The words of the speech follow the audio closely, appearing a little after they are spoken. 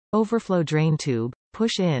Overflow drain tube,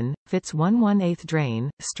 push in, fits 1/1/8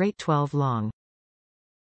 drain, straight 12 long.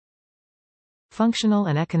 Functional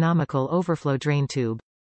and economical overflow drain tube.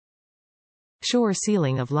 Shore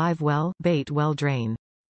sealing of live well, bait well drain.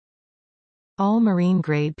 All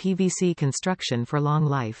marine-grade PVC construction for long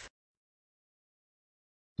life.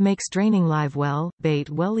 Makes draining live well, bait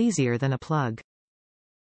well easier than a plug.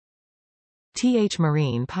 TH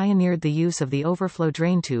Marine pioneered the use of the overflow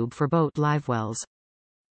drain tube for boat live wells.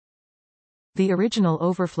 The original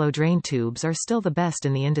overflow drain tubes are still the best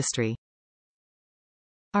in the industry.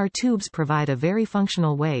 Our tubes provide a very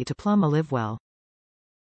functional way to plumb a live well.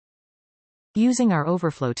 Using our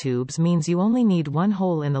overflow tubes means you only need one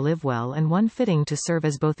hole in the live well and one fitting to serve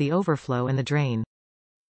as both the overflow and the drain.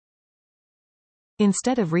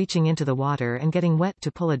 Instead of reaching into the water and getting wet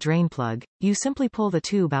to pull a drain plug, you simply pull the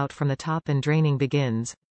tube out from the top and draining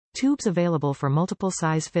begins. Tubes available for multiple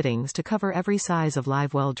size fittings to cover every size of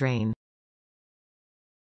live well drain.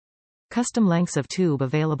 Custom lengths of tube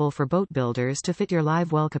available for boat builders to fit your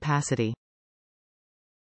live well capacity.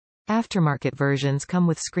 Aftermarket versions come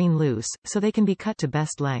with screen loose, so they can be cut to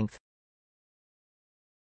best length.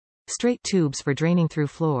 Straight tubes for draining through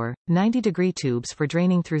floor, 90-degree tubes for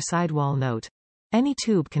draining through sidewall. Note: any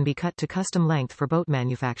tube can be cut to custom length for boat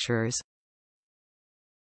manufacturers.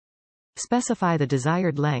 Specify the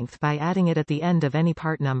desired length by adding it at the end of any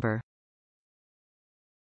part number.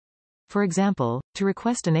 For example, to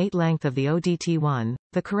request an 8 length of the ODT-1,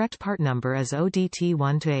 the correct part number is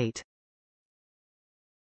ODT-1-8.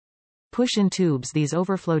 Push-in tubes. These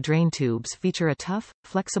overflow drain tubes feature a tough,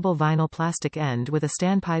 flexible vinyl plastic end with a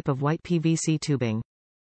standpipe of white PVC tubing.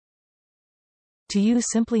 To use,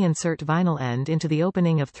 simply insert vinyl end into the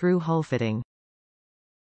opening of thru-hull fitting.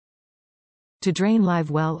 To drain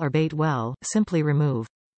live well or bait well, simply remove.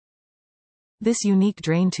 This unique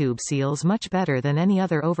drain tube seals much better than any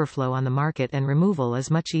other overflow on the market, and removal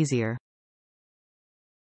is much easier.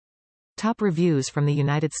 Top reviews from the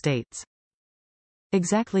United States.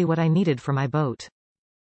 Exactly what I needed for my boat.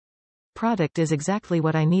 Product is exactly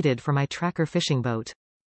what I needed for my tracker fishing boat.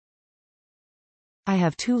 I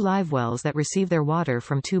have 2 live wells that receive their water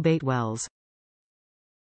from 2 bait wells.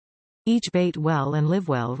 Each bait well and live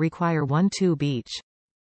well require 1 tube each.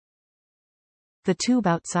 The tube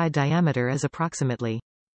outside diameter is approximately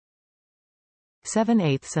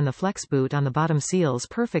 7/8 and the flex boot on the bottom seals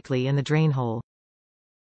perfectly in the drain hole.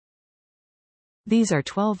 These are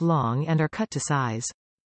 12 long and are cut to size.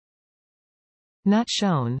 Not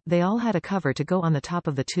shown, they all had a cover to go on the top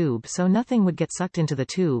of the tube so nothing would get sucked into the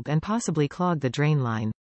tube and possibly clog the drain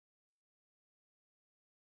line.